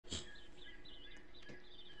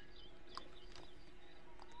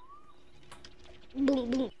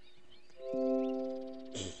Boom, boom.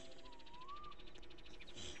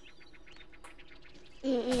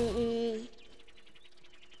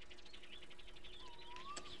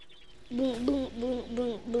 Boom, boom, boom,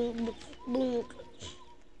 boom, boom, boom, boom.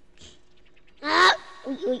 Ah!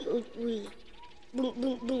 Uy, uy, uy, uy. Boom,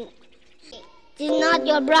 boom, boom. She's not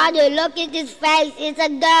your brother. Look at his face. It's a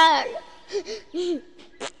girl.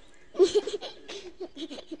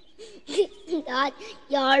 Not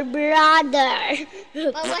your brother.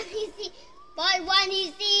 But when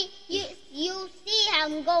you see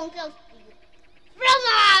him going close to you. From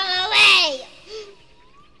all away.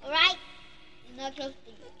 Alright? He's not close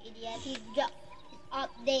to you, idiot. He's just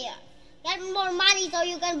up there. Get more money so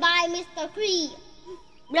you can buy Mr. Cree.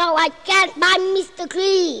 No, I can't buy Mr.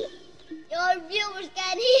 Cree. Your viewers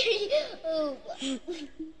can hear you.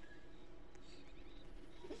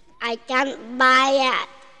 I can't buy it.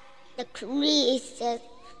 The Cree is just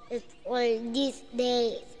for these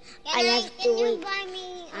days. Can you buy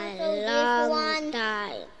me also this one?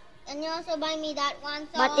 Time. Can you also buy me that one?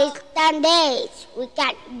 So But it's 10 days. We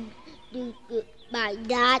can't buy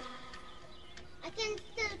that. I can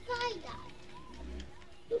still buy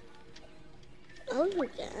that. Oh, you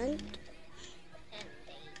can't.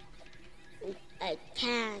 I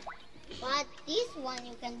can't. But this one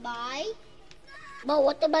you can buy. But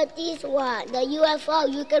what about this one? The UFO,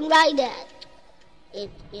 you can ride it.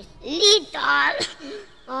 It is little.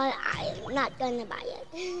 Oh, I'm not gonna buy it.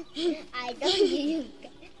 I don't think you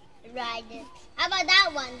can ride it. How about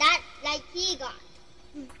that one? That like he got.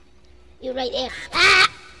 You ride it. Ah!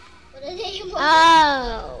 What is it?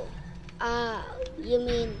 Oh, you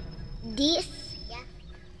mean this? Yeah.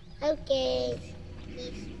 Okay.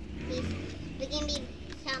 This. We can be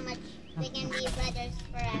so much. We can be brothers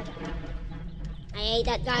forever. I hate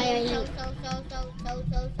that guy. So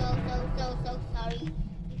sorry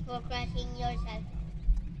for crashing yourself.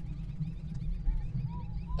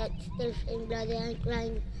 That's still saying brother, I'm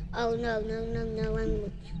crying. Oh no, I'm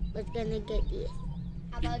not gonna get this.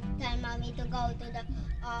 How about tell mommy to go to the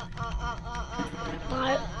no.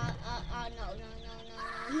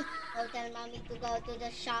 Go tell mommy to go to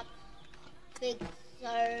the shop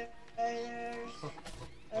fixer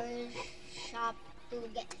shop to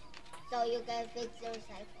get so you can fix your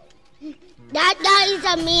cell phone. That guy is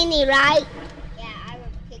a mini, right? Yeah, I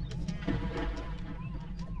will kick his ass.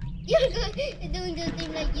 You're doing the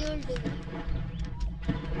thing like you're doing.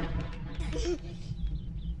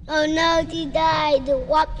 Oh no, he died.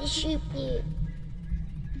 Walk the sheep here.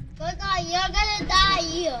 Good guy, you're gonna die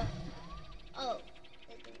here. Oh.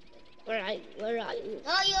 Where are you?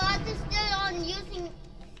 No, you have to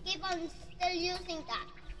keep on still using that.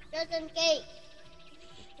 Just in case.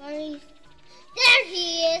 Where is? There he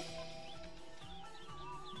is.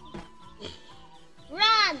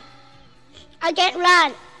 Run! I can't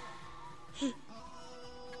run.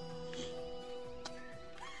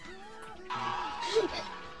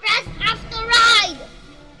 Press F to ride!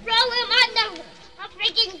 Throw him under a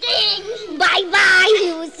freaking thing! Bye,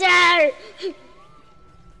 loser.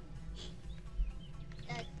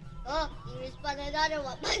 Oh, he respawned another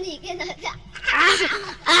one, but he cannot attack.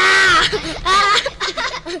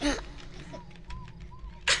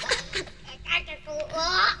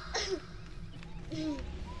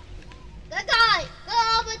 The guy, go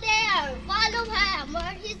over there. Follow him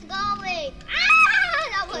where he's going.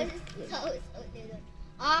 That was so good.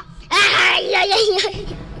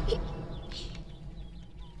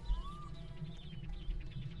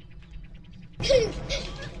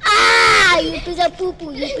 You piece of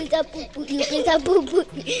poo-poo, you piece of poo-poo, you piece of poo-poo,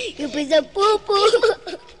 you piece of poo-poo.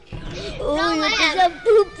 Oh, you piece of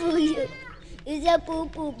poo-poo, you piece of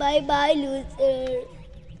poo-poo. Bye-bye, loser.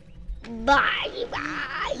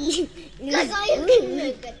 Bye-bye. That's how you can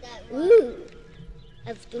look at that one. Ooh,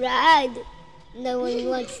 I've tried. No one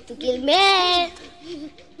wants to kill me.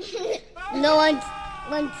 No one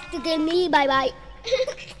wants to kill me. Bye-bye.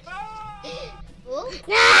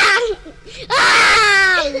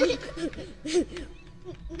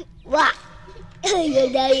 What?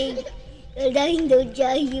 You're dying. You're dying, don't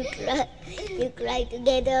you? You cry to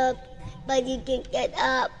get up, but you can't get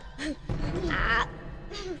up.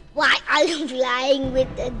 Why are you flying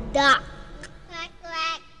with a duck? Quack,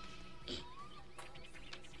 quack.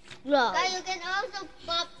 No. So you can also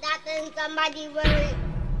pop that in somebody will,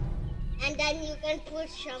 and then you can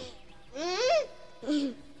push them.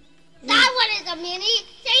 That one is a mini.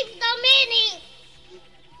 Save the mini.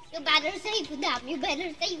 You better save them. You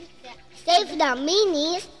better save them. Save the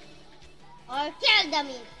minis. Or kill the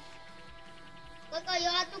minis. Because you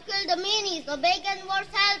have to kill the minis. So Bacon was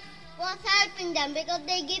helping them because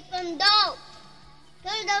they give them dough.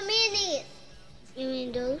 Kill the minis. You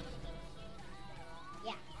mean those?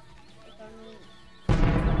 Yeah. It's on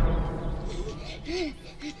me.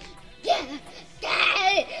 Yeah.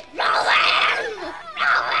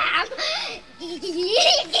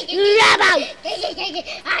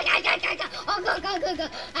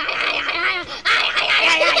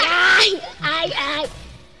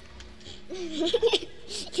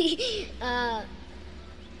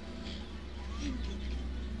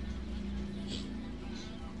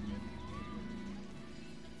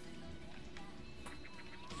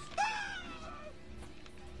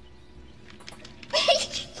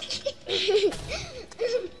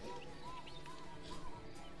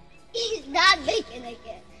 He's not making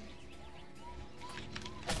again.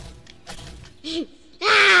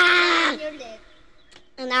 Ah! Your leg.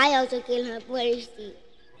 And I also killed her. Where is she?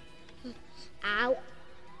 Ow.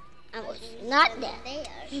 I was not there.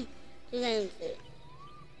 There.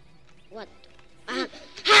 What? Get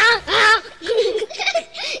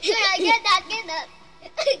that. Get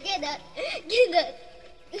that.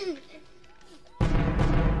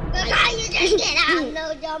 You just get out.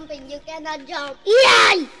 No jumping. You cannot jump.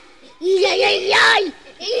 Yay! Yay!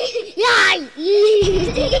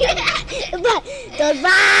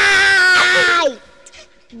 Goodbye!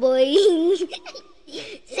 Boing!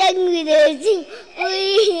 Send me the thing.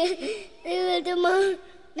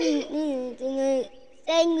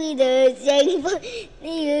 Send me the thing.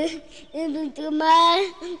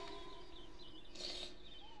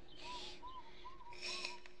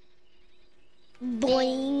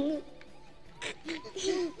 Boing.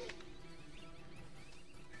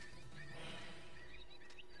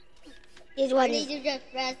 This Or one did is you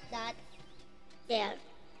just press that? there.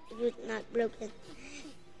 It was not broken.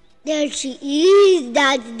 There she is.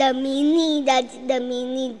 That's the mini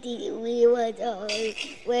we were all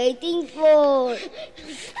waiting for.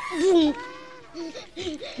 Boom.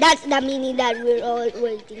 That's the mini that we're all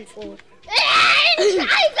waiting for.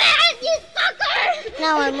 I bet you sucker!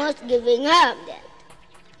 Now I'm almost giving up.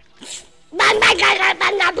 Bang,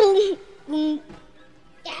 boom, boom.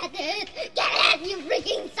 Get it, you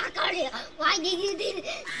freaking sucker! Why did you do it?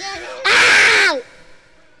 Get it? Ow!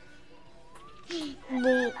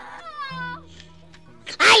 Boom.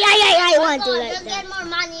 I want to like You'll get that. more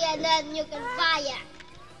money and then you can buy it.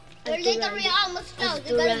 You're Let's do literally that. almost close. Let's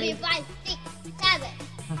It's gonna do be that. 5, 6, 7.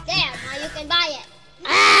 There, now you can buy it.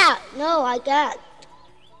 Ah! No, I can't.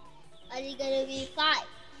 And it's gonna be 5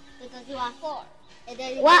 because you are 4. And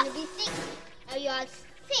then it's What? gonna be 6. Now you are $6.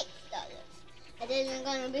 And then it's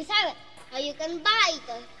gonna be 7. Now you can buy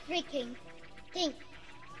the freaking thing.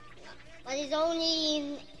 But it's only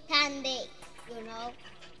in 10 days, you know.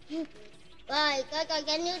 But Kaka,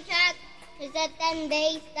 can you check? Is that 10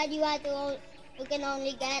 days that you have to? You can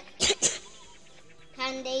only get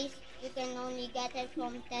 10 days. You can only get it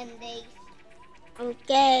from 10 days.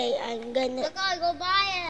 Okay, I'm gonna. Kaka, go buy it.